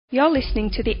You're listening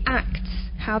to the Acts,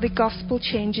 How the Gospel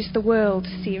Changes the World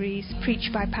series,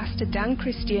 preached by Pastor Dan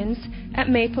Christians at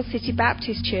Maple City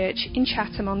Baptist Church in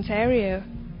Chatham, Ontario.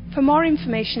 For more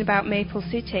information about Maple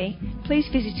City, please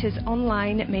visit us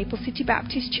online at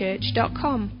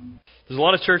maplecitybaptistchurch.com. There's a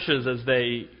lot of churches as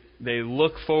they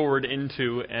look forward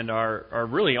into and are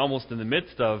really almost in the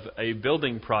midst of a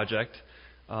building project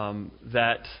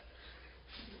that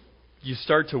you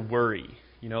start to worry.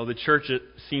 You know, the church, it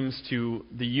seems to,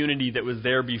 the unity that was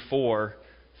there before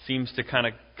seems to kind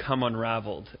of come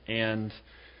unraveled. And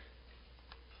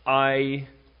I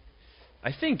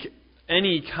think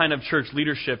any kind of church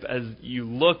leadership, as you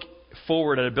look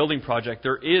forward at a building project,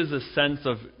 there is a sense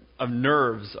of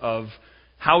nerves of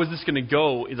how is this going to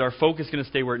go? Is our focus going to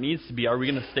stay where it needs to be? Are we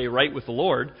going to stay right with the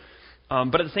Lord?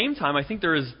 But at the same time, I think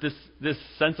there is this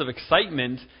sense of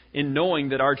excitement in knowing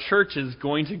that our church is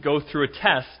going to go through a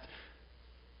test.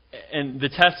 And the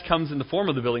test comes in the form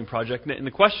of the building project. And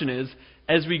the question is,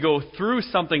 as we go through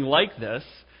something like this,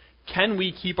 can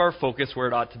we keep our focus where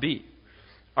it ought to be?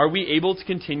 Are we able to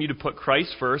continue to put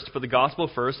Christ first, put the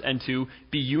gospel first, and to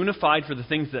be unified for the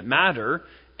things that matter,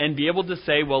 and be able to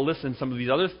say, well, listen, some of the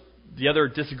other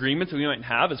disagreements that we might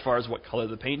have as far as what color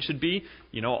the paint should be,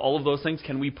 you know, all of those things,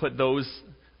 can we put those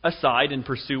aside and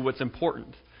pursue what's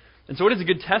important? And so it is a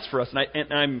good test for us,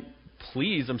 and I'm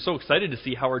pleased, I'm so excited to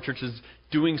see how our church is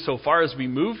doing so far as we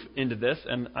move into this,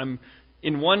 and I'm,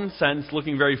 in one sense,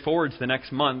 looking very forward to the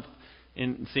next month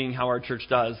in seeing how our church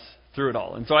does through it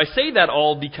all. And so I say that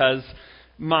all because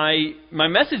my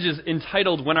message is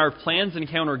entitled, When Our Plans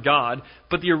Encounter God,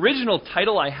 but the original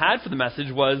title I had for the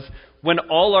message was, When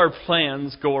All Our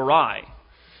Plans Go Awry.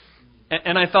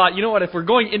 And I thought, you know what, if we're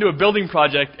going into a building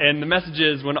project and the message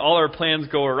is, When All Our Plans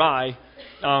Go Awry,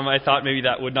 I thought maybe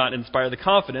that would not inspire the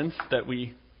confidence that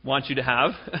we want you to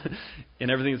have in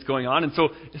everything that's going on. And so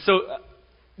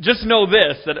just know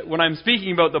this, that when I'm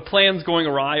speaking about the plans going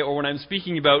awry, or when I'm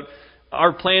speaking about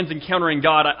our plans encountering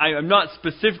God, I'm not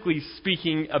specifically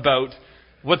speaking about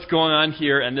what's going on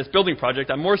here and this building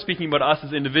project. I'm more speaking about us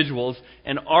as individuals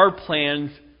and our plans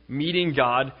meeting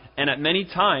God, and at many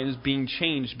times being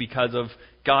changed because of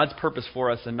God's purpose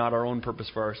for us and not our own purpose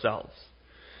for ourselves.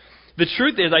 The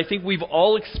truth is, I think we've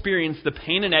all experienced the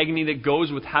pain and agony that goes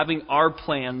with having our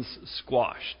plans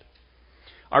squashed.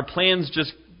 Our plans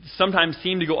just sometimes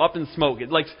seem to go up in smoke.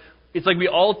 It's like we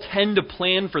all tend to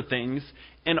plan for things,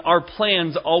 and our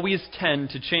plans always tend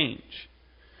to change.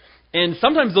 And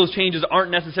sometimes those changes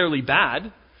aren't necessarily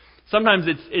bad. Sometimes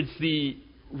it's the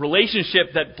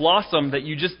relationship that blossomed that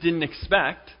you just didn't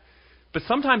expect. But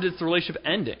sometimes it's the relationship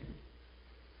ending.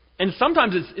 And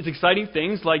sometimes it's exciting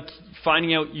things like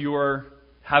finding out you're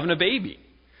having a baby.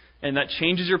 And that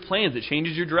changes your plans. It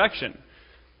changes your direction.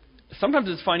 Sometimes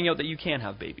it's finding out that you can't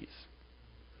have babies.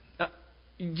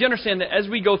 You understand that as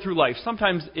we go through life,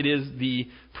 sometimes it is the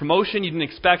promotion you didn't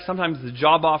expect. Sometimes it's the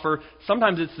job offer.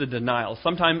 Sometimes it's the denial.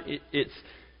 Sometimes it's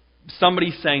somebody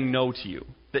saying no to you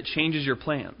that changes your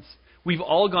plans. We've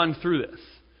all gone through this.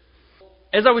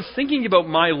 As I was thinking about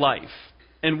my life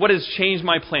and what has changed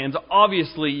my plans,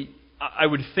 obviously I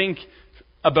would think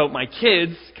about my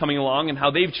kids coming along and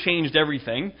how they've changed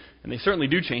everything, and they certainly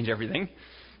do change everything.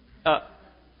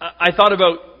 I thought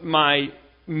about my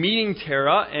meeting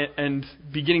Tara and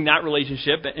beginning that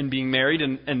relationship and being married,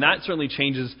 and that certainly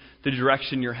changes the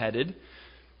direction you're headed.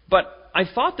 But I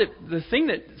thought that the thing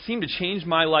that seemed to change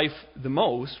my life the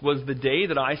most was the day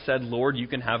that I said, Lord, you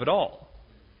can have it all.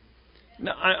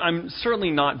 Now, I'm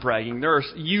certainly not bragging.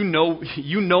 You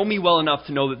know me well enough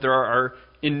to know that there are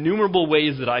innumerable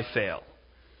ways that I fail.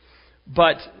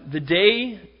 But the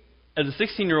day as a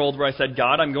 16-year-old where I said,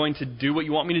 God, I'm going to do what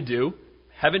you want me to do,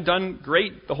 haven't done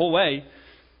great the whole way,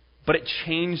 but it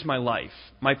changed my life.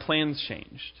 My plans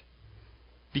changed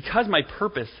because my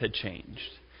purpose had changed.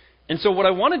 And so what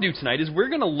I want to do tonight is we're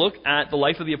going to look at the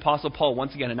life of the Apostle Paul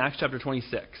once again in Acts chapter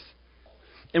 26.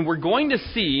 And we're going to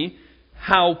see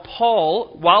how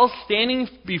Paul, while standing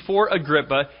before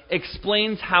Agrippa,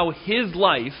 explains how his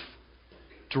life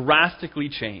drastically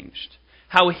changed.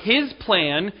 How his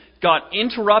plan got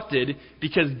interrupted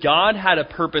because God had a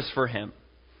purpose for him.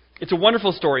 It's a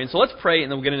wonderful story. And so let's pray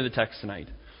and then we'll get into the text tonight.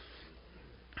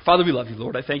 Father, we love you,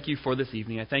 Lord. I thank you for this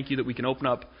evening. I thank you that we can open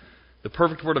up the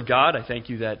perfect Word of God. I thank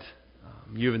you that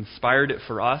you have inspired it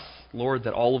for us, Lord,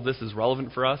 that all of this is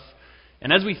relevant for us.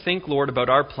 And as we think, Lord, about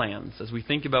our plans, as we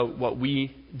think about what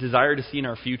we desire to see in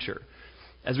our future,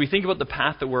 as we think about the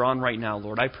path that we're on right now,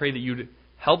 Lord, I pray that you'd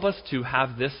help us to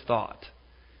have this thought.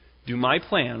 Do my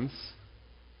plans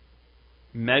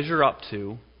measure up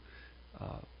to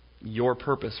your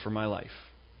purpose for my life?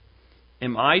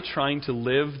 Am I trying to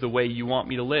live the way you want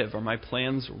me to live? Are my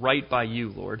plans right by you,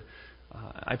 Lord?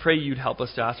 I pray you'd help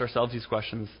us to ask ourselves these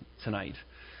questions tonight.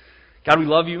 God, we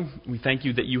love you. We thank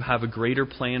you that you have a greater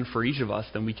plan for each of us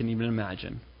than we can even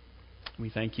imagine. We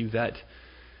thank you that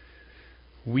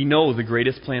we know the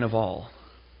greatest plan of all,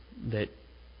 that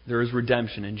there is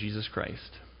redemption in Jesus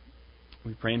Christ.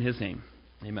 We pray in his name.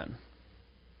 Amen.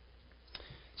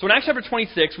 So in Acts chapter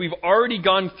 26, we've already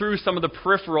gone through some of the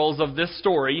peripherals of this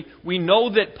story. We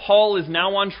know that Paul is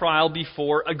now on trial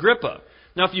before Agrippa.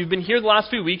 Now, if you've been here the last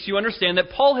few weeks, you understand that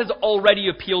Paul has already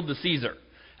appealed to Caesar.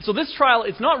 So this trial,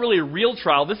 it's not really a real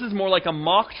trial. This is more like a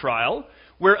mock trial,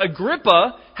 where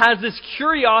Agrippa has this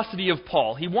curiosity of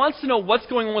Paul. He wants to know what's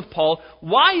going on with Paul.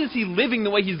 Why is he living the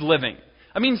way he's living?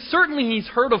 I mean, certainly he's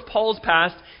heard of Paul's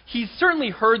past. He's certainly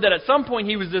heard that at some point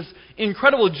he was this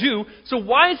incredible Jew. So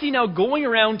why is he now going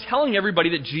around telling everybody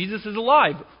that Jesus is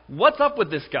alive? What's up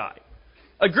with this guy?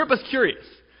 Agrippa's curious.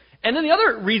 And then the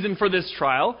other reason for this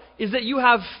trial is that you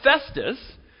have Festus,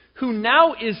 who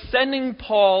now is sending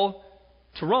Paul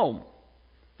to Rome.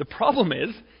 The problem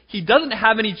is, he doesn't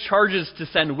have any charges to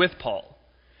send with Paul.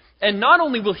 And not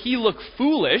only will he look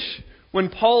foolish when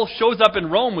Paul shows up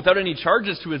in Rome without any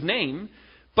charges to his name,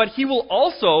 but he will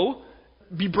also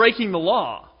be breaking the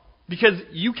law. Because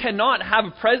you cannot have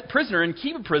a prisoner and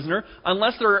keep a prisoner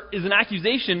unless there is an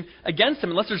accusation against him,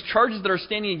 unless there's charges that are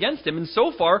standing against him. And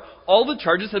so far, all the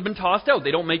charges have been tossed out.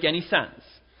 They don't make any sense.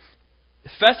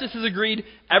 Festus has agreed.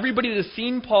 Everybody that has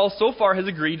seen Paul so far has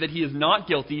agreed that he is not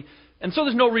guilty. And so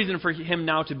there's no reason for him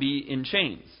now to be in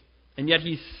chains. And yet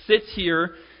he sits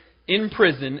here in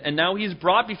prison, and now he's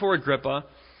brought before Agrippa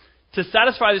to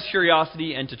satisfy this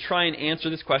curiosity and to try and answer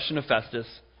this question of Festus.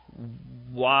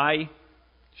 Why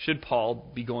should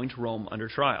Paul be going to Rome under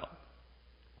trial?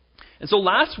 And so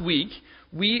last week,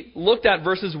 we looked at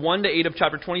verses 1 to 8 of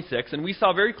chapter 26, and we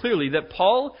saw very clearly that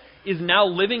Paul is now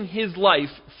living his life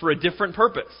for a different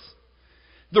purpose.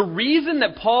 The reason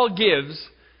that Paul gives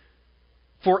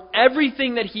for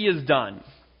everything that he has done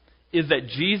is that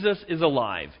Jesus is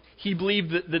alive. He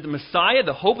believed that the Messiah,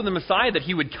 the hope of the Messiah, that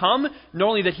he would come, not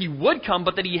only that he would come,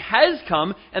 but that he has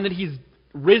come, and that he's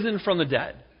risen from the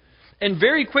dead. And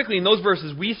very quickly in those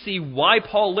verses, we see why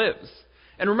Paul lives.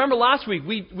 And remember last week,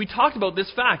 we talked about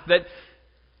this fact that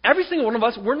every single one of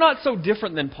us, we're not so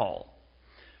different than Paul.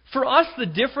 For us, the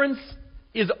difference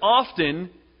is often,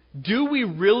 do we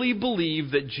really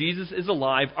believe that Jesus is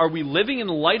alive? Are we living in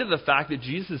light of the fact that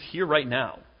Jesus is here right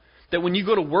now? That when you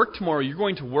go to work tomorrow, you're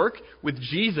going to work with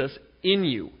Jesus in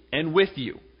you and with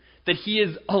you. That he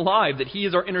is alive, that he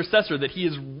is our intercessor, that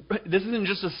this isn't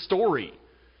just a story,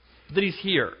 that he's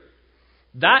here.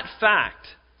 That fact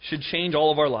should change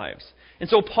all of our lives. And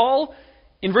so Paul,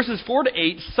 in verses 4 to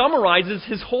 8, summarizes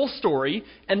his whole story.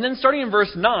 And then starting in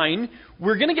verse 9,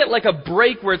 we're going to get like a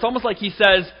break where it's almost like he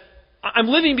says, I'm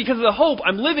living because of the hope.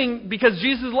 I'm living because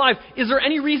Jesus is alive. Is there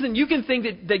any reason you can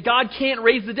think that God can't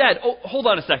raise the dead? Oh, hold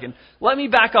on a second. Let me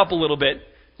back up a little bit.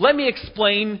 Let me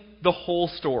explain the whole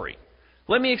story.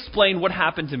 Let me explain what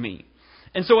happened to me.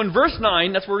 And so in verse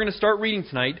 9, that's where we're going to start reading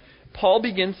tonight, Paul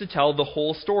begins to tell the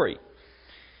whole story.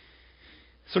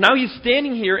 So now he's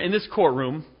standing here in this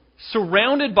courtroom,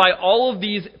 surrounded by all of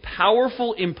these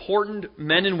powerful, important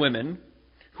men and women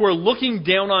who are looking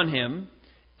down on him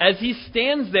as he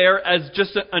stands there as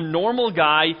just a normal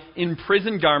guy in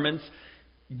prison garments,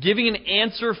 giving an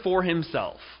answer for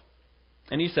himself.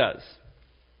 And he says,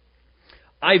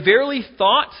 I verily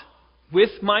thought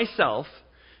with myself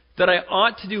that I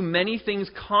ought to do many things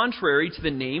contrary to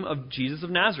the name of Jesus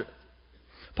of Nazareth.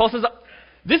 Paul says,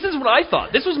 this is what I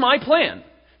thought. This was my plan.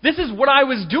 This is what I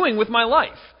was doing with my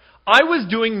life. I was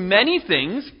doing many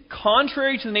things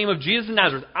contrary to the name of Jesus of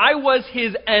Nazareth. I was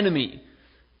his enemy,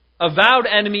 avowed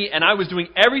enemy, and I was doing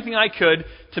everything I could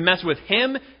to mess with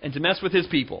him and to mess with his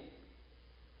people.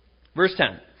 Verse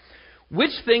 10. Which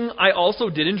thing I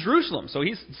also did in Jerusalem. So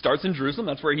he starts in Jerusalem.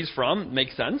 That's where he's from.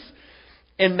 Makes sense.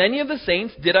 And many of the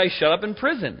saints did I shut up in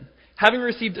prison, having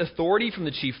received authority from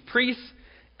the chief priests.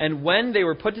 And when they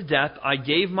were put to death, I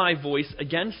gave my voice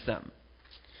against them.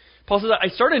 Paul says, I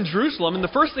started in Jerusalem, and the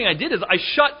first thing I did is I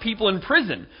shut people in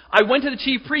prison. I went to the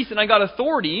chief priests, and I got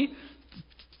authority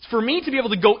for me to be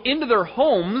able to go into their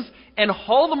homes and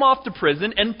haul them off to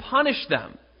prison and punish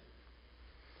them.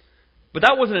 But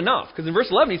that wasn't enough, because in verse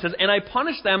 11 he says, and I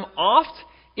punished them oft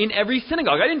in every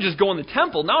synagogue. I didn't just go in the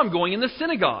temple, now I'm going in the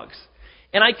synagogues.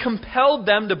 And I compelled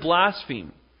them to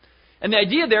blaspheme. And the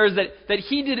idea there is that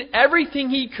he did everything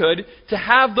he could to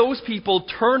have those people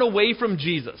turn away from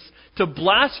Jesus, to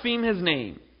blaspheme his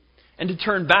name, and to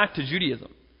turn back to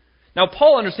Judaism. Now,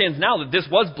 Paul understands now that this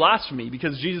was blasphemy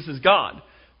because Jesus is God.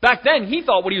 Back then, he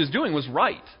thought what he was doing was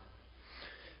right.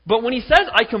 But when he says,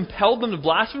 I compelled them to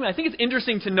blaspheme, I think it's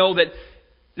interesting to know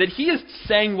that he is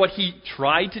saying what he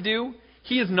tried to do.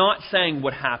 He is not saying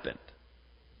what happened.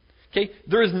 Okay?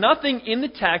 There is nothing in the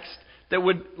text that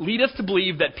would lead us to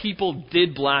believe that people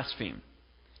did blaspheme.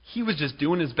 He was just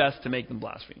doing his best to make them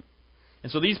blaspheme.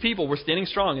 And so these people were standing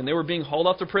strong, and they were being hauled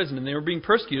off to prison, and they were being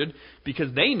persecuted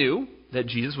because they knew that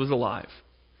Jesus was alive.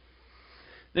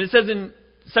 Then it says in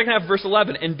second half of verse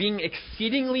 11, and being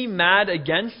exceedingly mad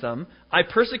against them, I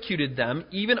persecuted them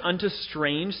even unto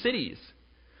strange cities.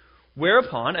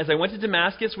 Whereupon, as I went to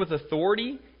Damascus with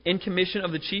authority and commission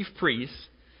of the chief priests,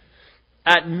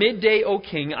 at midday, O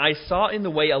king, I saw in the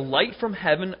way a light from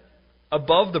heaven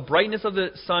above the brightness of the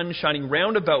sun shining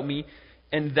round about me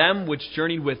and them which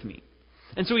journeyed with me.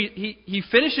 And so he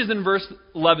finishes in verse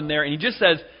 11 there, and he just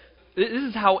says, this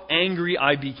is how angry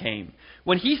I became.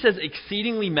 When he says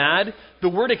exceedingly mad, the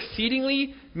word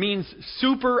exceedingly means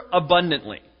super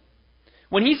abundantly.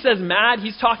 When he says mad,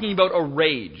 he's talking about a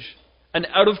rage, an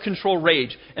out-of-control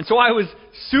rage. And so I was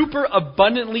super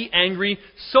abundantly angry,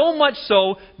 so much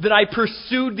so that I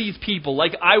pursued these people.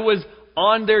 Like I was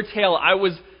on their tail. I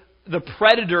was the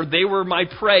predator. They were my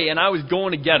prey, and I was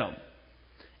going to get them.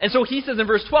 And so he says in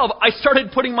verse 12, I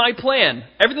started putting my plan.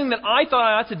 Everything that I thought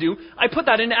I ought to do, I put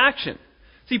that into action.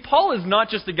 See, Paul is not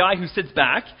just a guy who sits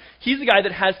back. He's a guy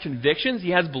that has convictions, he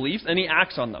has beliefs, and he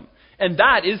acts on them. And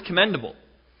that is commendable.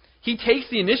 He takes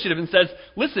the initiative and says,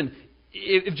 listen,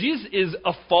 if Jesus is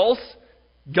a false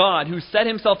God who set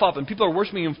himself up and people are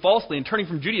worshiping him falsely and turning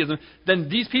from Judaism, then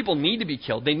these people need to be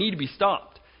killed. They need to be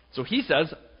stopped. So he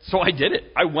says, so I did it.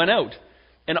 I went out.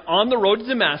 And on the road to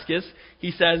Damascus,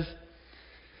 he says,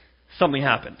 something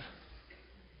happened.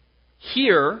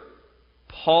 Here,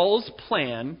 Paul's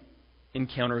plan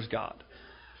encounters God.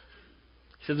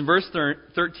 He says in verse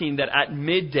 13 that at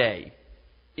midday,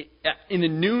 in the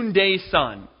noonday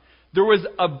sun, there was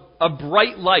a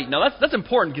bright light. Now that's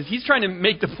important because he's trying to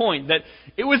make the point that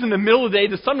it was in the middle of the day,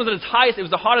 the sun was at its highest, it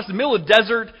was the hottest in the middle of the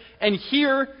desert, and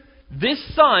here, this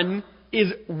sun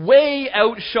is way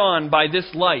outshone by this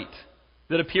light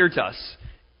that appeared to us.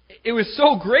 It was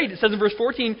so great, it says in verse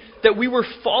 14, that we were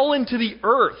fallen to the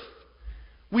earth.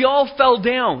 We all fell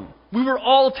down. We were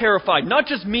all terrified. Not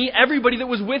just me, everybody that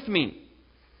was with me.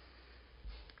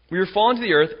 We were fallen to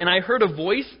the earth, and I heard a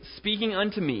voice speaking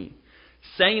unto me,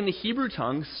 saying in the Hebrew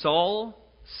tongue, Saul,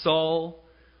 Saul,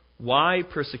 why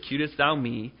persecutest thou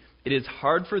me? It is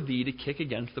hard for thee to kick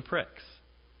against the pricks.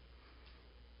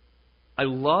 I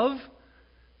love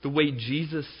the way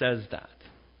Jesus says that.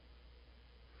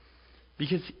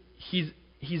 Because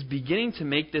he's beginning to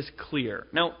make this clear.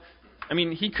 Now, I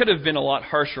mean, he could have been a lot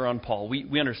harsher on Paul.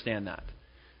 We understand that.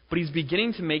 But he's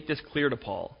beginning to make this clear to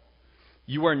Paul.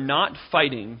 You are not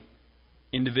fighting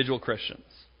individual Christians.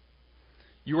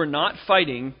 You are not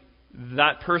fighting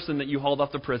that person that you hauled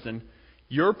off to prison.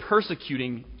 You're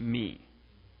persecuting me.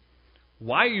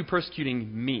 Why are you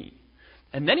persecuting me?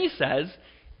 And then he says,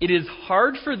 it is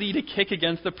hard for thee to kick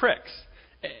against the pricks.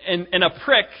 And a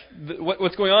prick,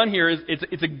 what's going on here is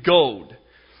it's a goad.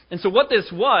 And so what this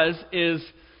was is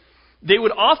they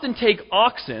would often take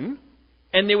oxen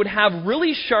and they would have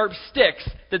really sharp sticks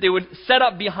that they would set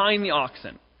up behind the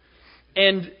oxen.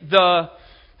 And the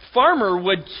farmer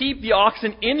would keep the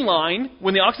oxen in line.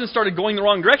 When the oxen started going the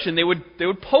wrong direction, they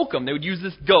would poke them. They would use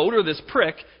this goad or this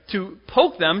prick to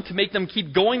poke them to make them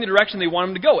keep going the direction they want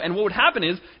them to go. And what would happen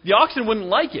is the oxen wouldn't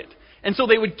like it. And so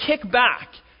they would kick back.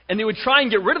 And they would try and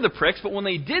get rid of the pricks, but when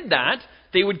they did that,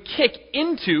 they would kick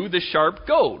into the sharp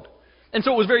goad. And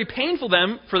so it was very painful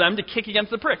for them to kick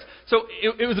against the pricks. So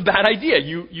it was a bad idea.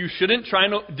 You shouldn't try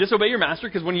and disobey your master,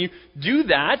 because when you do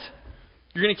that,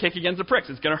 you're going to kick against the pricks.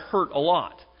 It's going to hurt a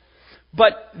lot.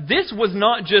 But this was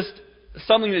not just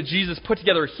something that Jesus put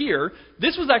together here.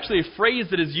 This was actually a phrase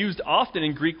that is used often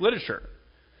in Greek literature.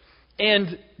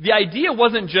 And the idea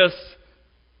wasn't just,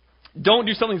 don't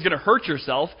do something that's going to hurt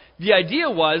yourself. The idea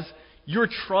was, you're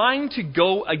trying to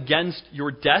go against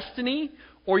your destiny,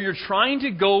 or you're trying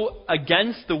to go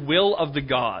against the will of the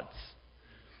gods.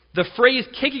 The phrase,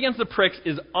 kick against the pricks,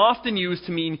 is often used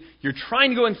to mean you're trying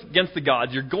to go against the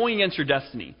gods, you're going against your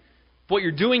destiny. What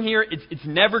you're doing here, it's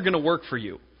never going to work for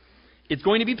you. It's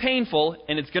going to be painful,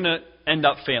 and it's going to end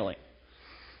up failing.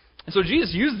 And so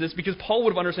Jesus used this because Paul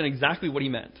would have understood exactly what he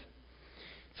meant.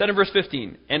 It said in verse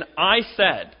 15, and I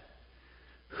said,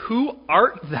 who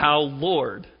art thou,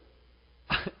 Lord?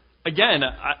 Again,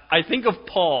 I think of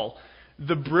Paul,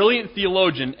 the brilliant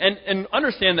theologian, and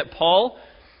understand that Paul,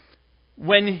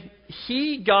 when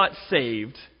he got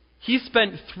saved, he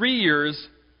spent 3 years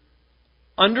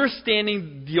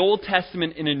understanding the Old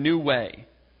Testament in a new way.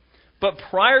 But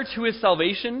prior to his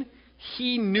salvation,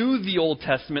 he knew the Old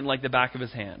Testament like the back of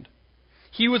his hand.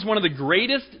 He was one of the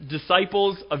greatest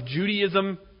disciples of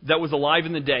Judaism that was alive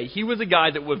in the day. He was a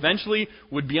guy that eventually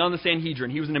would be on the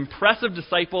Sanhedrin. He was an impressive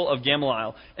disciple of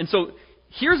Gamaliel. And so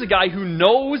here's a guy who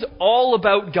knows all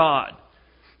about God.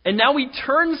 And now he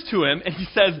turns to him and he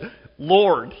says,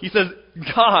 Lord. He says,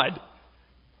 God,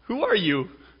 who are you?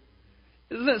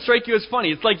 Doesn't it strike you as funny?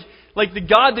 It's like the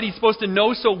God that he's supposed to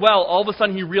know so well, all of a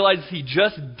sudden he realizes he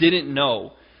just didn't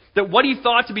know. That what he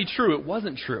thought to be true, it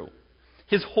wasn't true.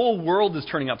 His whole world is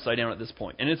turning upside down at this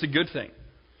point, and it's a good thing.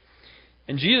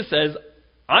 And Jesus says,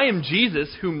 I am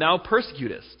Jesus whom thou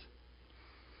persecutest.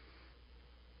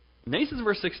 And then he says in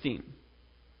verse 16,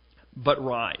 but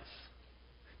rise.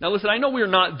 Now listen, I know we're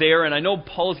not there, and I know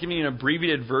Paul is giving you an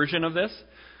abbreviated version of this,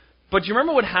 but do you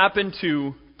remember what happened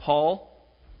to Paul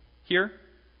here?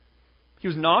 He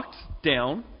was knocked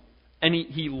down, and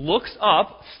he looks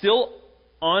up, still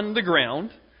on the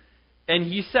ground, and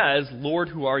he says, Lord,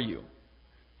 who are you?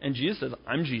 And Jesus says,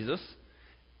 I'm Jesus.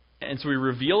 And so he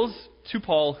reveals to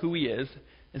Paul who he is.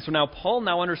 And so now Paul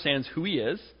now understands who he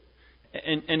is.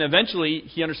 And eventually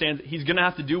he understands he's going to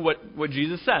have to do what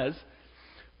Jesus says.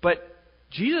 But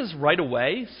Jesus right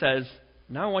away says,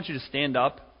 now I want you to stand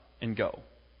up and go.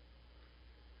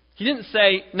 He didn't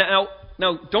say, now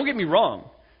don't get me wrong.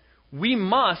 We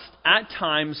must at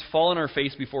times fall on our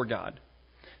face before God.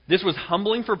 This was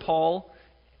humbling for Paul.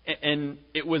 And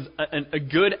it was a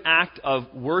good act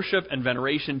of worship and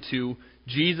veneration to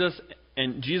Jesus,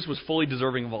 and Jesus was fully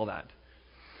deserving of all that.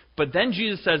 But then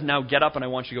Jesus says, now get up and I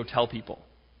want you to go tell people.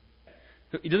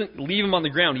 He doesn't leave him on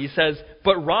the ground. He says,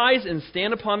 but rise and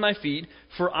stand upon thy feet,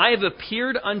 for I have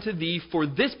appeared unto thee for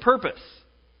this purpose.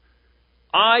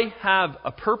 I have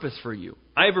a purpose for you.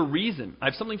 I have a reason. I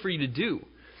have something for you to do.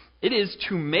 It is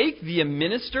to make thee a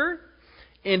minister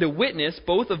and a witness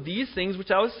both of these things which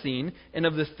thou hast seen, and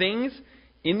of the things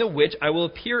in the which I will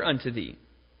appear unto thee,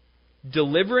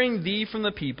 delivering thee from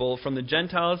the people, from the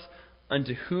Gentiles,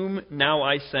 unto whom now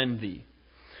I send thee.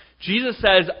 Jesus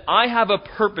says, I have a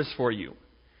purpose for you.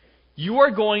 You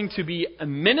are going to be a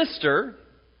minister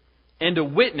and a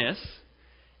witness,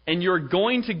 and you're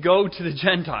going to go to the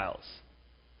Gentiles.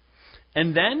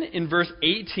 And then in verse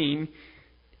 18,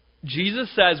 Jesus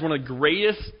says one of the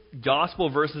greatest gospel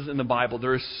verses in the Bible.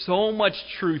 There is so much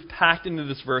truth packed into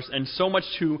this verse and so much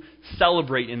to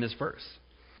celebrate in this verse.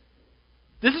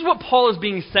 This is what Paul is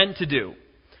being sent to do.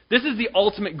 This is the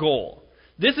ultimate goal.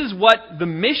 This is what the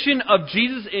mission of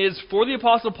Jesus is for the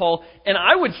Apostle Paul, and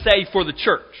I would say for the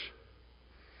church.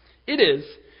 It is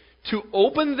to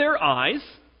open their eyes,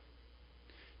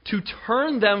 to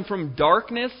turn them from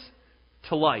darkness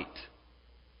to light,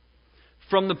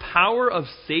 from the power of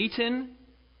Satan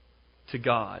to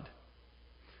God,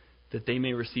 that they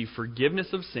may receive forgiveness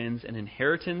of sins and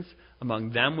inheritance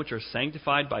among them which are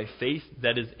sanctified by faith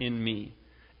that is in me.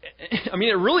 I mean,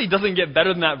 it really doesn't get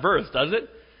better than that verse, does it?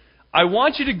 I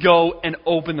want you to go and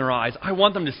open their eyes. I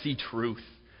want them to see truth.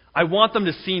 I want them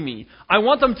to see me. I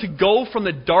want them to go from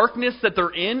the darkness that they're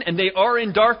in, and they are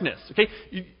in darkness. Okay,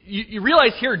 you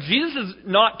realize here, Jesus is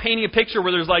not painting a picture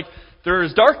where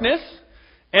there's darkness,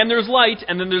 and there's light,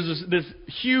 and then there's this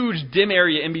huge dim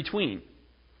area in between.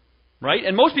 Right?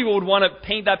 And most people would want to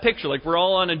paint that picture, like we're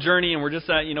all on a journey and we're just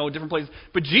at, different places.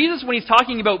 But Jesus, when he's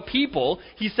talking about people,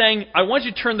 he's saying, I want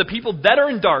you to turn the people that are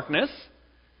in darkness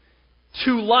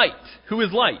to light. Who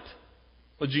is light?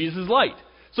 Well, Jesus is light.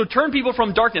 So turn people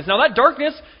from darkness. Now that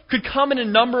darkness could come in a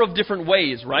number of different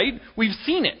ways, right? We've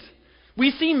seen it. We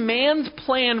see man's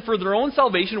plan for their own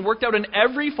salvation worked out in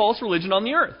every false religion on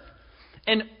the earth.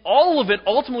 And all of it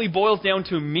ultimately boils down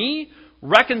to me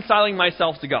reconciling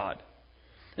myself to God.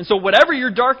 And so whatever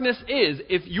your darkness is,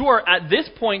 if you are at this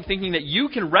point thinking that you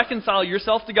can reconcile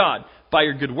yourself to God by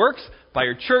your good works, by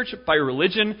your church, by your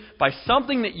religion, by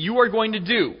something that you are going to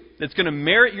do that's going to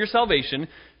merit your salvation,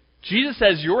 Jesus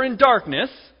says you're in darkness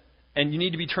and you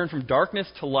need to be turned from darkness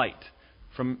to light,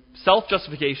 from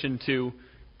self-justification to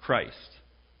Christ.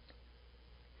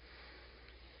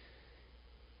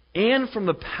 And from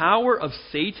the power of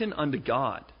Satan unto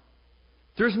God.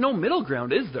 There's no middle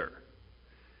ground, is there?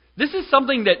 This is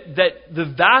something that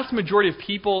the vast majority of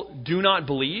people do not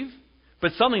believe,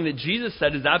 but something that Jesus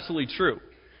said is absolutely true.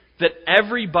 That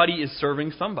everybody is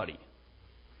serving somebody.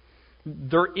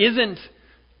 There isn't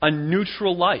a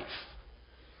neutral life.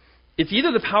 It's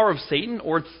either the power of Satan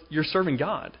or you're serving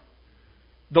God.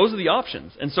 Those are the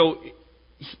options. And so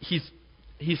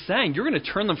he's saying you're going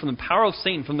to turn them from the power of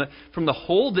Satan, from the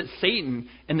hold that Satan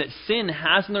and that sin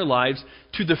has in their lives,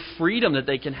 to the freedom that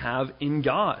they can have in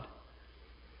God.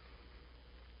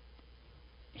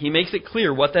 he makes it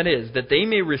clear what that is, that they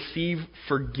may receive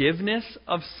forgiveness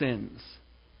of sins.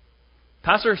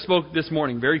 Pastor spoke this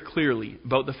morning very clearly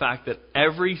about the fact that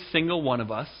every single one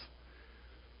of us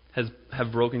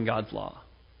have broken God's law.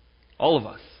 All of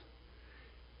us.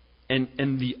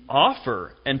 And the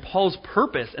offer and Paul's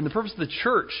purpose and the purpose of the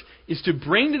church is to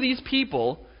bring to these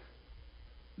people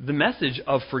the message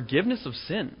of forgiveness of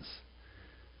sins.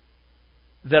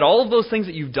 That all of those things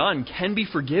that you've done can be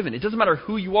forgiven. It doesn't matter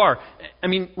who you are. I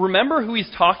mean, remember who he's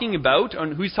talking about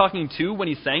and who he's talking to when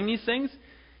he's saying these things?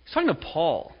 He's talking to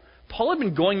Paul. Paul had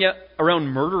been going around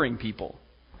murdering people.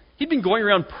 He'd been going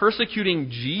around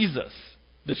persecuting Jesus,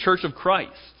 the church of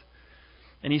Christ.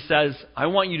 And he says, I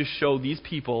want you to show these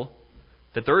people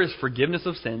that there is forgiveness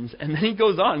of sins. And then he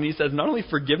goes on and he says, not only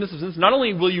forgiveness of sins, not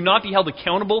only will you not be held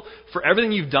accountable for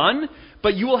everything you've done,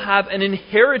 but you will have an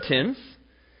inheritance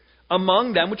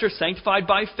among them which are sanctified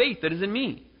by faith that is in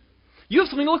me. You have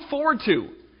something to look forward to.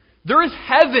 There is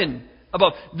heaven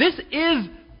above. This is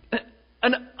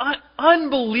an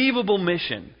unbelievable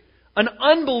mission, an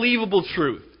unbelievable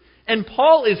truth. And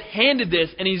Paul is handed this,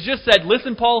 and he's just said,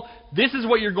 listen, Paul, this is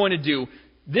what you're going to do.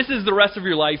 This is the rest of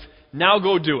your life. Now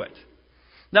go do it.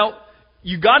 Now,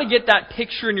 you got to get that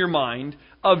picture in your mind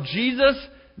of Jesus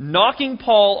knocking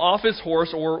Paul off his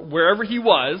horse or wherever he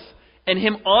was, and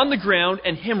him on the ground,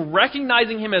 and him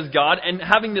recognizing him as God, and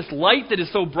having this light that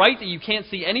is so bright that you can't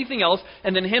see anything else,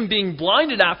 and then him being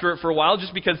blinded after it for a while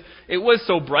just because it was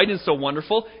so bright and so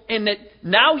wonderful, and that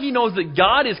now he knows that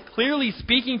God is clearly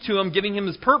speaking to him, giving him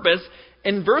his purpose.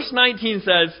 And verse 19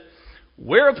 says,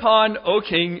 whereupon, O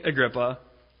King Agrippa,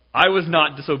 I was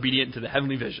not disobedient to the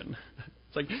heavenly vision.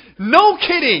 It's like, no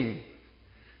kidding!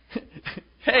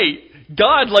 Hey,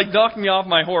 God knocked me off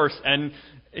my horse, and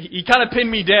he kind of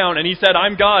pinned me down, and he said,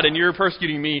 I'm God, and you're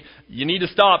persecuting me. You need to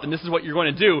stop, and this is what you're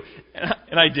going to do.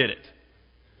 And I did it.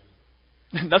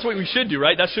 That's what we should do,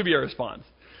 right? That should be our response.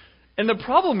 And the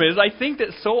problem is, I think that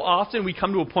so often we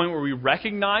come to a point where we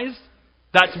recognize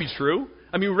that to be true.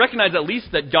 I mean, we recognize at least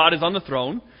that God is on the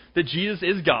throne, that Jesus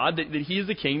is God, that he is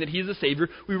the King, that he is the Savior.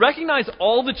 We recognize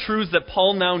all the truths that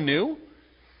Paul now knew,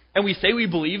 and we say we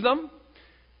believe them.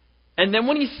 And then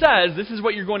when he says, this is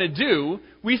what you're going to do,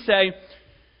 we say,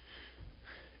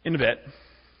 in a bit.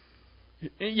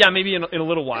 Yeah, maybe in a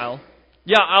little while.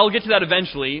 Yeah, I'll get to that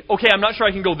eventually. Okay, I'm not sure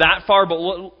I can go that far, but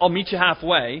I'll meet you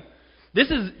halfway.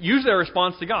 This is usually our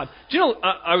response to God. Do you know,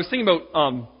 I was thinking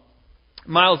about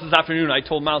Miles this afternoon. I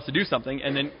told Miles to do something,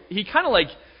 and then he kind of like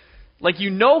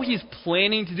he's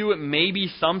planning to do it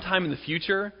maybe sometime in the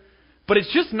future, but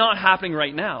it's just not happening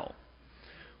right now.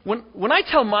 When I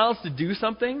tell Miles to do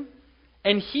something,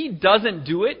 and he doesn't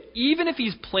do it, even if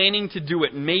he's planning to do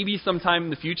it maybe sometime in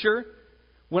the future,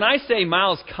 when I say,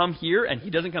 Miles, come here, and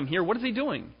he doesn't come here, what is he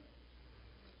doing?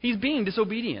 He's being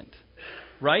disobedient,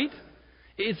 right?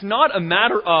 It's not a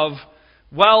matter of,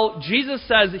 well, Jesus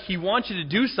says he wants you to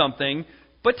do something,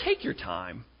 but take your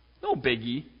time. No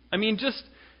biggie. I mean,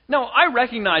 no, I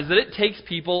recognize that it takes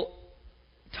people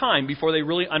time before they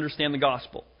really understand the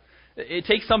gospel. It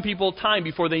takes some people time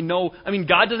before they know. I mean,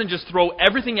 God doesn't just throw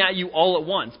everything at you all at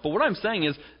once. But what I'm saying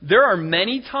is, there are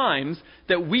many times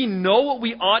that we know what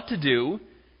we ought to do.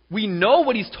 We know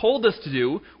what he's told us to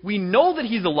do. We know that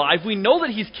he's alive. We know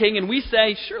that he's king. And we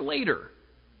say, sure, later.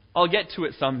 I'll get to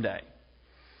it someday.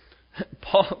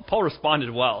 Paul responded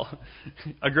well.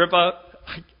 Agrippa,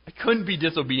 I couldn't be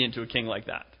disobedient to a king like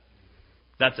that.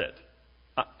 That's it.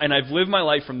 And I've lived my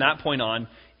life from that point on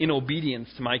in obedience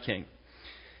to my king.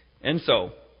 And so,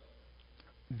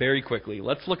 very quickly,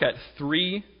 let's look at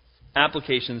 3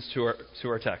 applications to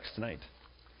our text tonight.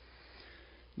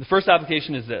 The first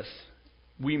application is this.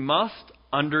 We must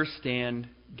understand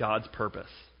God's purpose.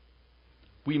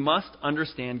 We must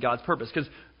understand God's purpose. Because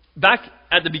back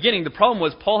at the beginning, the problem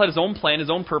was Paul had his own plan, his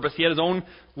own purpose, he had his own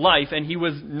life, and he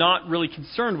was not really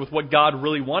concerned with what God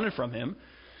really wanted from him.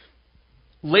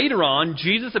 Later on,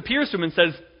 Jesus appears to him and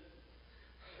says,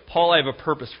 Paul, I have a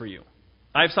purpose for you.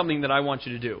 I have something that I want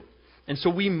you to do. And so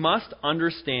we must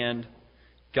understand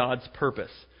God's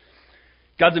purpose.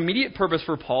 God's immediate purpose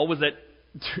for Paul was that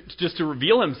just to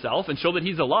reveal himself and show that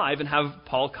he's alive and have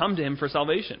Paul come to him for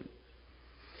salvation.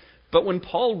 But when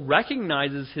Paul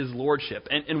recognizes his lordship,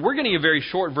 and we're getting a very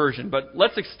short version, but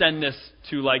let's extend this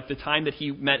to the time that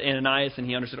he met Ananias and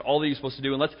he understood all that he was supposed to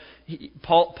do. And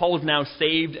Paul was now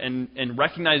saved and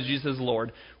recognized Jesus as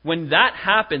Lord. When that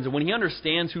happens, and when he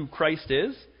understands who Christ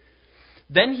is,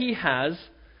 then he has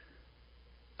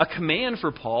a command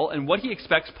for Paul and what he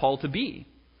expects Paul to be.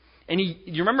 And you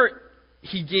remember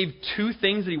he gave 2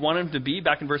 things that he wanted him to be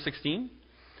back in verse 16?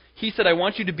 He said, I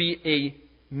want you to be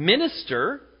a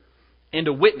minister and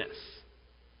a witness.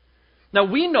 Now,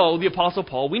 we know the Apostle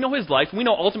Paul, we know his life, we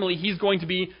know ultimately he's going to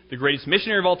be the greatest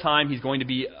missionary of all time, he's going to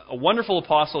be a wonderful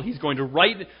apostle, he's going to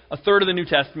write a third of the New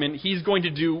Testament, he's going to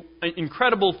do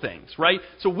incredible things, right?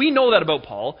 So we know that about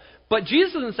Paul, but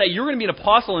Jesus doesn't say you're going to be an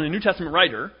apostle and a New Testament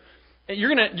writer, and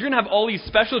you're going to have all these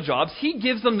special jobs. He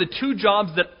gives them the two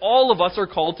jobs that all of us are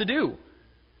called to do,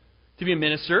 to be a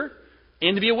minister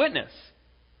and to be a witness.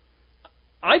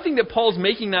 I think that Paul's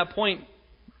making that point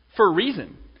for a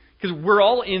reason. Because we're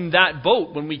all in that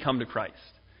boat when we come to Christ.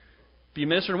 Be a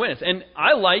minister and witness. And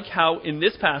I like how in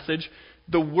this passage,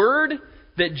 the word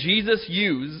that Jesus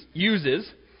uses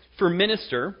for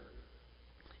minister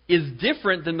is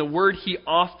different than the word he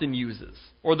often uses,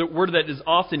 or the word that is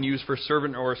often used for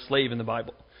servant or slave in the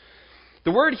Bible.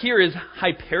 The word here is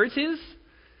hyperetes,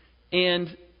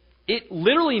 and it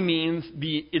literally means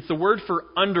it's the word for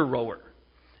under rower.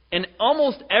 And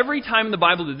almost every time in the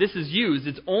Bible that this is used,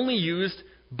 it's only used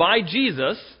by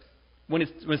Jesus. When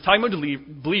it's talking about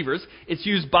believers, it's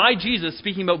used by Jesus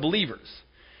speaking about believers.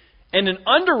 And an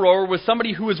under rower was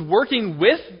somebody who was working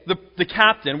with the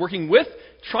captain,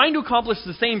 trying to accomplish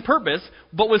the same purpose,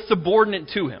 but was subordinate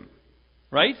to him.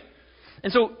 Right?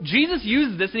 And so Jesus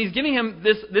uses this, and he's giving him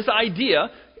this idea.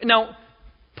 Now,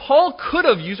 Paul could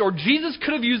have used, or Jesus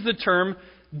could have used the term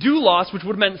doulos, which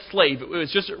would have meant slave. It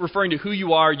was just referring to who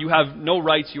you are. You have no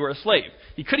rights. You are a slave.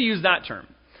 He could have used that term.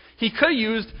 He could have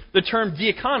used the term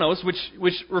diakonos,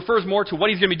 which refers more to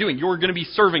what he's going to be doing. You're going to be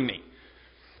serving me.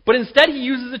 But instead he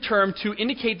uses the term to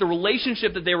indicate the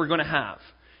relationship that they were going to have.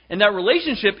 And that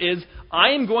relationship is, I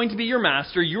am going to be your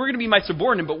master, you're going to be my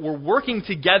subordinate, but we're working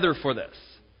together for this.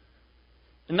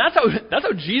 And that's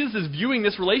how Jesus is viewing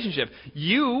this relationship.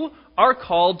 You are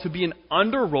called to be an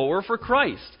under rower for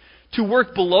Christ, to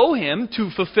work below him, to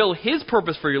fulfill his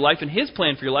purpose for your life and his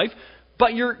plan for your life,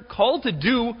 but you're called to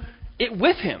do it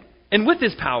with him. And with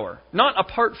his power, not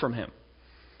apart from him.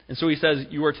 And so he says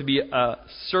you are to be a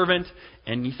servant,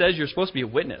 and he says you're supposed to be a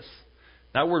witness.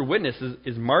 That word witness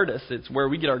is martus. It's where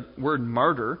we get our word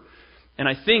martyr. And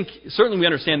I think, certainly we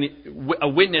understand a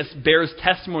witness bears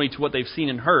testimony to what they've seen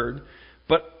and heard,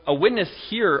 but a witness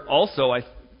here also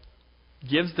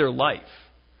gives their life.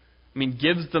 I mean,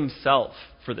 gives themselves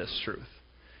for this truth.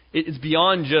 It's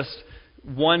beyond just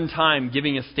one time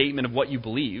giving a statement of what you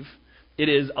believe. It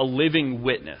is a living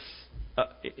witness.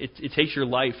 It takes your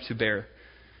life to bear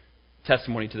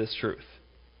testimony to this truth.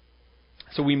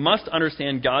 So we must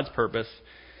understand God's purpose.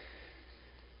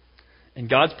 And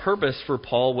God's purpose for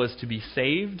Paul was to be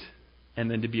saved and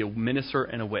then to be a minister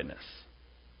and a witness.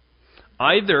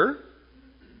 Either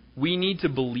we need to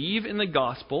believe in the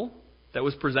gospel that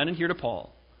was presented here to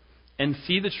Paul and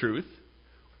see the truth,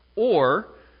 or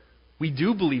we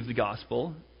do believe the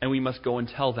gospel and we must go and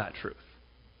tell that truth.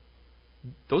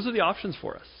 Those are the options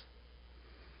for us.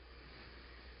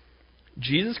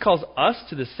 Jesus calls us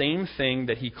to the same thing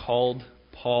that he called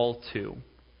Paul to.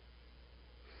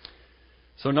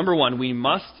 So number one, we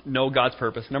must know God's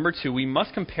purpose. Number two, we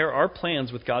must compare our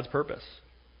plans with God's purpose.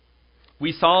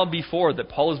 We saw before that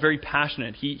Paul is very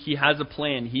passionate. He has a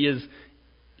plan. He is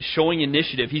showing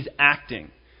initiative. He's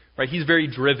acting. Right? He's very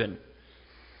driven.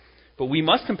 But we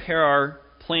must compare our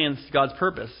plans to God's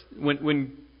purpose.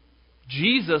 When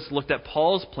Jesus looked at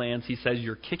Paul's plans, he says,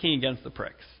 you're kicking against the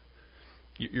pricks.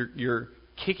 You're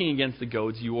kicking against the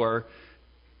goads. You're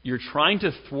trying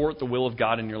to thwart the will of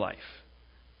God in your life.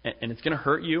 And it's going to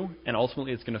hurt you, and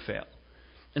ultimately it's going to fail.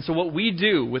 And so what we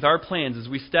do with our plans is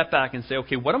we step back and say,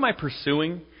 okay, what am I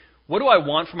pursuing? What do I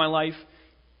want for my life?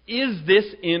 Is this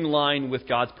in line with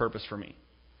God's purpose for me?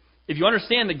 If you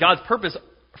understand that God's purpose,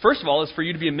 first of all, is for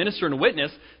you to be a minister and a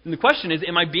witness, then the question is,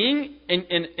 am I being,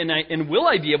 and will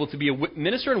I be able to be a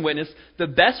minister and witness the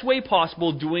best way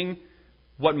possible, doing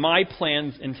what my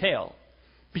plans entail?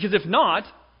 Because if not,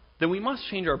 then we must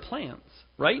change our plans,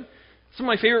 right? Some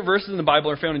of my favorite verses in the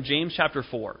Bible are found in James chapter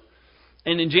 4.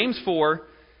 And in James 4,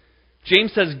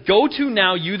 James says, "Go to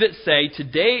now, you that say,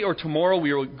 today or tomorrow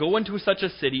we will go into such a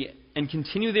city and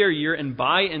continue there a year and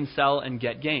buy and sell and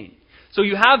get gain." So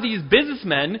you have these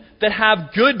businessmen that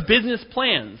have good business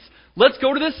plans. Let's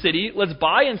go to this city, let's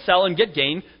buy and sell and get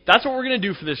gain. That's what we're going to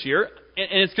do for this year,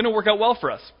 and it's going to work out well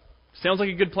for us. Sounds like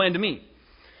a good plan to me.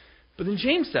 But then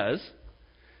James says,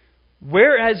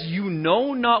 "Whereas you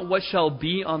know not what shall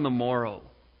be on the morrow."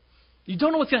 You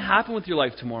don't know what's going to happen with your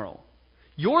life tomorrow.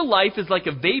 Your life is like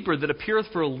a vapor that appeareth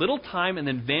for a little time and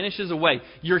then vanishes away.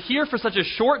 You're here for such a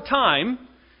short time,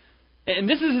 and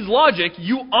this is his logic.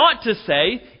 You ought to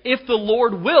say, if the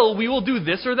Lord will, we will do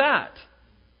this or that.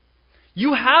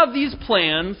 You have these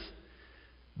plans,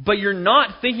 but you're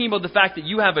not thinking about the fact that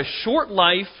you have a short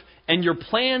life And your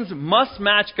plans must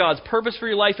match God's purpose for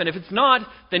your life. And if it's not,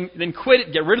 then quit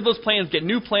it. Get rid of those plans. Get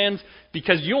new plans,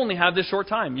 because you only have this short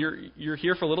time. You're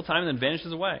here for a little time and then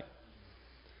vanishes away.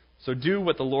 So do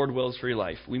what the Lord wills for your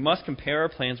life. We must compare our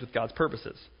plans with God's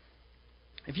purposes.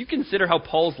 If you consider how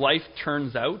Paul's life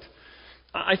turns out,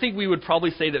 I think we would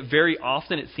probably say that very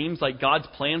often it seems like God's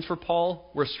plans for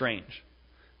Paul were strange.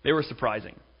 They were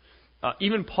surprising.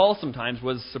 Even Paul sometimes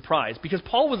was surprised, because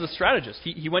Paul was a strategist.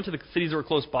 He went to the cities that were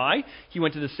close by. He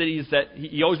went to the cities that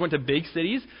he always went to big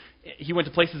cities. He went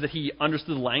to places that he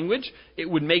understood the language. It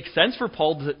would make sense for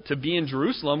Paul to be in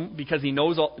Jerusalem because he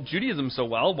knows Judaism so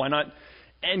well. Why not?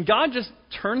 And God just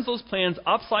turns those plans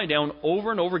upside down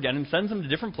over and over again and sends them to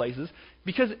different places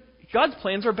because God's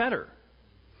plans are better.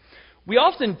 We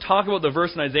often talk about the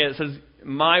verse in Isaiah that says,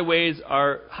 "My ways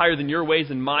are higher than your ways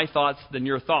and my thoughts than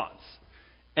your thoughts."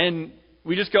 And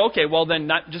we just go, okay, well then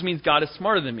that just means God is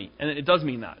smarter than me. And it does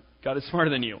mean that. God is smarter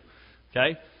than you.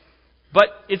 Okay?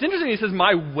 But it's interesting, he says,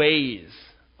 "My ways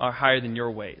are higher than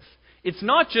your ways." It's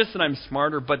not just that I'm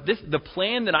smarter, but the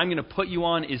plan that I'm going to put you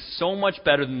on is so much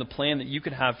better than the plan that you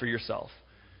could have for yourself.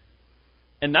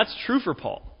 And that's true for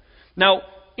Paul. Now,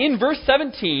 in verse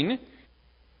 17,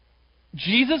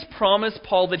 Jesus promised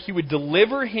Paul that he would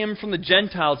deliver him from the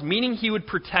Gentiles, meaning he would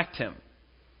protect him.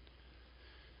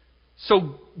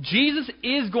 So Jesus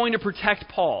is going to protect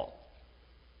Paul.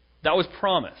 That was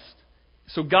promised.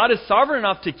 So God is sovereign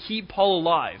enough to keep Paul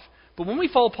alive. But when we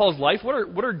follow Paul's life,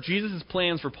 what are Jesus'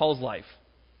 plans for Paul's life?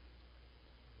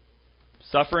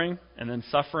 Suffering, and then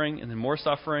more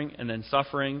suffering, and then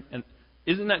suffering. And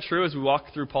isn't that true as we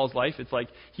walk through Paul's life? It's like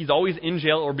he's always in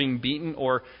jail or being beaten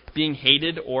or being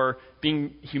hated or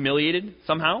being humiliated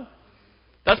somehow.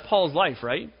 That's Paul's life,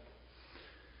 right?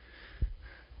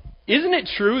 Isn't it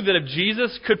true that if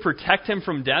Jesus could protect him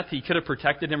from death, he could have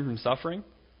protected him from suffering?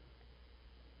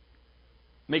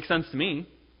 Makes sense to me.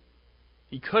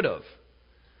 He could have.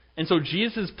 And so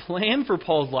Jesus' plan for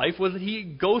Paul's life was that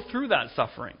he'd go through that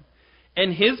suffering.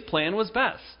 And his plan was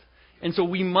best. And so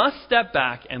we must step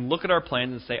back and look at our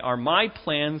plans and say, are my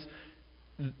plans,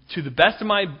 to the best of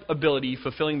my ability,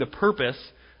 fulfilling the purpose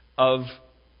of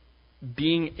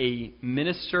being a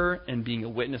minister and being a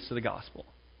witness to the gospel?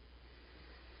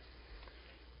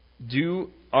 Do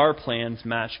our plans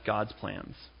match God's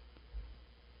plans?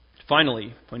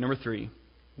 Finally, point number 3,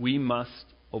 we must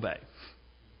obey.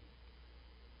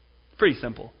 Pretty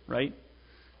simple, right?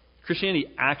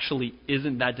 Christianity actually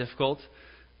isn't that difficult.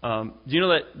 Do you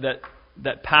know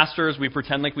that pastors, we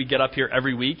pretend like we get up here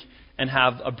every week and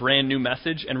have a brand new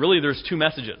message, and really there's 2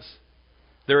 messages.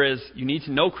 There is, you need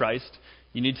to know Christ,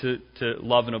 you need to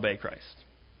love and obey Christ.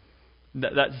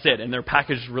 That's it, and they're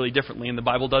packaged really differently, and the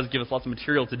Bible does give us lots of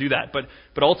material to do that, but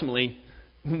ultimately,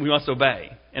 we must obey.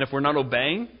 And if we're not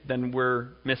obeying, then we're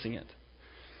missing it.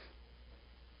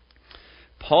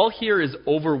 Paul here is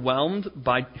overwhelmed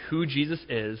by who Jesus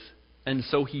is, and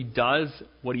so he does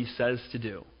what he says to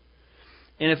do.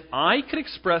 And if I could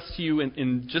express to you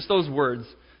in just those words,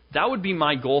 that would be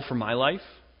my goal for my life.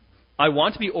 I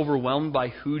want to be overwhelmed by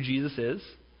who Jesus is,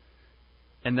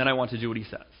 and then I want to do what he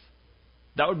says.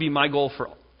 That would be my goal for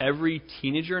every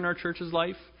teenager in our church's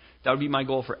life. That would be my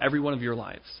goal for every one of your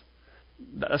lives.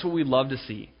 That's what we love to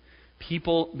see.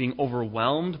 People being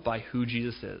overwhelmed by who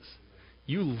Jesus is.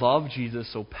 You love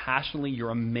Jesus so passionately, you're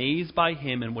amazed by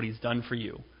him and what he's done for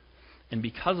you. And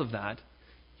because of that,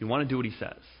 you want to do what he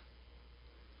says.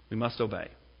 We must obey.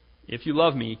 If you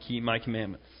love me, keep my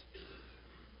commandments.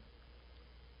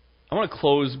 I want to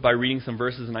close by reading some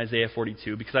verses in Isaiah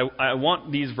 42 because I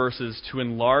want these verses to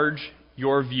enlarge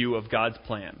your view of God's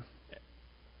plan.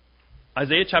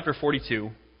 Isaiah chapter 42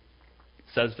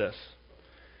 says this: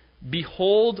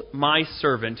 "Behold my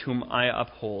servant whom I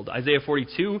uphold." Isaiah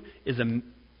 42 is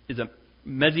a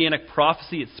messianic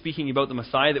prophecy. It's speaking about the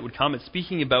Messiah that would come. It's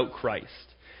speaking about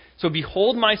Christ. So,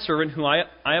 "Behold my servant whom I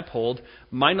uphold,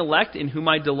 mine elect in whom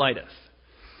I delighteth.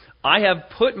 I have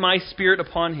put my spirit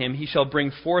upon him. He shall bring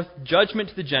forth judgment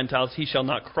to the Gentiles. He shall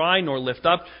not cry, nor lift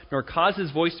up, nor cause his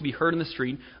voice to be heard in the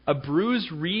street. A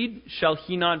bruised reed shall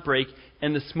he not break,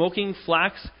 and the smoking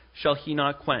flax shall he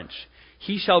not quench.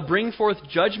 He shall bring forth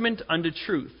judgment unto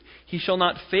truth. He shall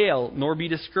not fail, nor be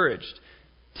discouraged,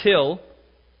 till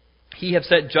he have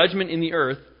set judgment in the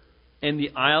earth, and the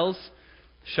isles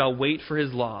shall wait for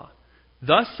his law.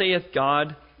 Thus saith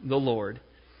God the Lord,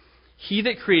 He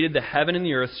that created the heaven and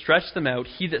the earth stretched them out,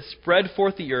 he that spread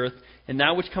forth the earth, and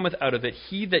that which cometh out of it,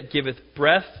 he that giveth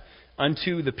breath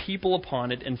unto the people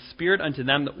upon it, and spirit unto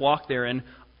them that walk therein.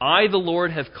 I, the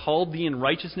Lord, have called thee in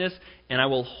righteousness, and I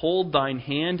will hold thine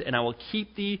hand, and I will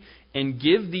keep thee, and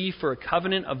give thee for a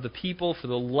covenant of the people, for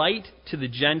the light to the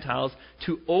Gentiles,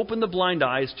 to open the blind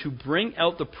eyes, to bring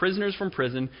out the prisoners from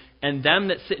prison, and them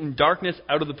that sit in darkness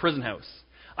out of the prison house.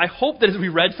 I hope that as we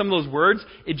read some of those words,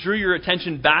 it drew your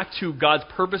attention back to God's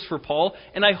purpose for Paul.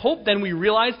 And I hope then we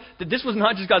realize that this was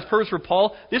not just God's purpose for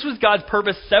Paul. This was God's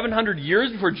purpose 700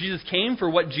 years before Jesus came for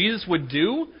what Jesus would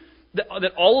do.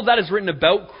 That all of that is written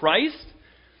about Christ.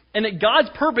 And that God's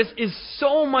purpose is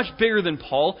so much bigger than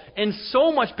Paul and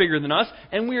so much bigger than us.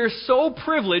 And we are so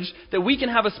privileged that we can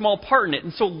have a small part in it.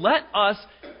 And so let us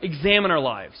examine our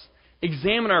lives,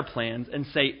 examine our plans, and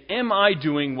say, am I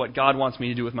doing what God wants me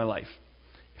to do with my life?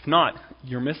 If not,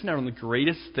 you're missing out on the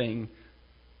greatest thing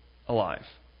alive.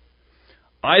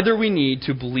 Either we need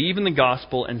to believe in the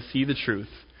gospel and see the truth,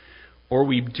 or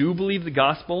we do believe the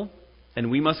gospel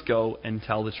and we must go and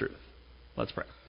tell the truth. Let's pray.